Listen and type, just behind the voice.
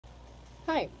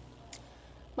Hi,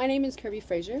 my name is Kirby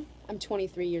Frazier. I'm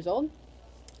 23 years old.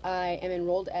 I am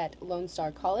enrolled at Lone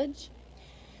Star College,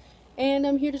 and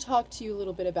I'm here to talk to you a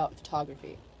little bit about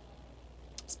photography,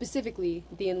 specifically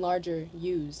the enlarger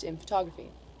used in photography.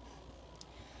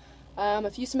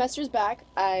 A few semesters back,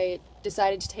 I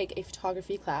decided to take a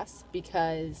photography class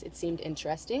because it seemed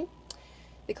interesting.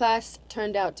 The class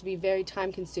turned out to be very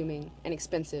time-consuming and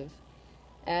expensive.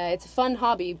 It's a fun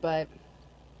hobby, but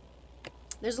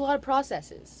there's a lot of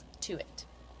processes to it.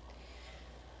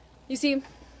 You see,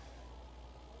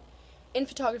 in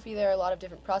photography there are a lot of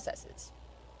different processes.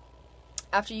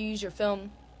 After you use your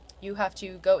film, you have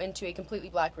to go into a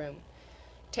completely black room,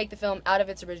 take the film out of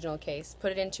its original case,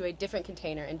 put it into a different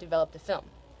container, and develop the film.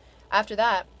 After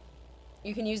that,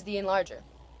 you can use the enlarger.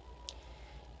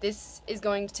 This is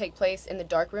going to take place in the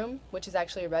dark room, which is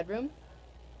actually a red room.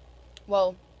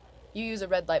 Well, you use a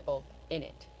red light bulb in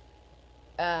it.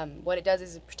 What it does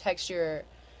is it protects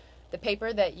the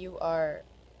paper that you are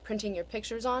printing your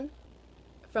pictures on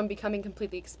from becoming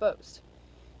completely exposed.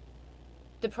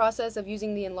 The process of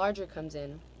using the enlarger comes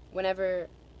in whenever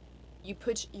you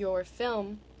put your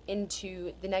film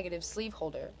into the negative sleeve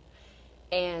holder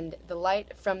and the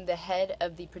light from the head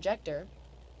of the projector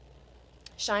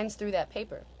shines through that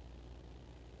paper.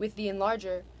 With the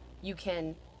enlarger, you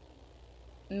can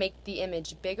make the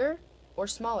image bigger or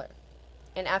smaller.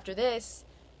 And after this,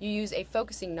 you use a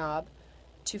focusing knob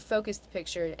to focus the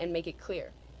picture and make it clear.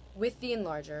 With the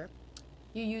enlarger,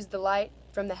 you use the light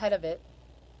from the head of it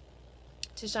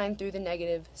to shine through the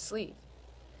negative sleeve.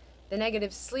 The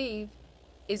negative sleeve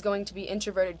is going to be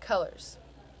introverted colors.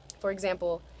 For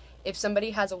example, if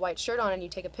somebody has a white shirt on and you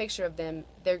take a picture of them,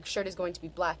 their shirt is going to be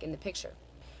black in the picture.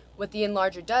 What the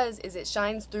enlarger does is it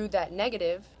shines through that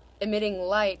negative, emitting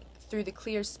light through the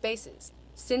clear spaces.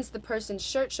 Since the person's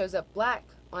shirt shows up black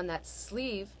on that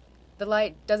sleeve, the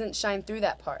light doesn't shine through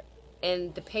that part,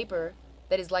 and the paper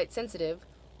that is light sensitive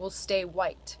will stay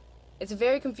white. It's a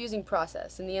very confusing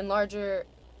process, and the enlarger,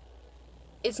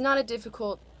 it's not a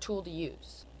difficult tool to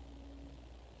use.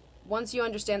 Once you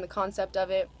understand the concept of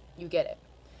it, you get it.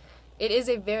 It is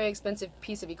a very expensive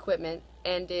piece of equipment,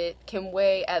 and it can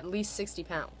weigh at least 60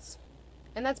 pounds.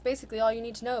 And that's basically all you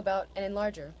need to know about an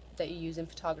enlarger that you use in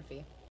photography.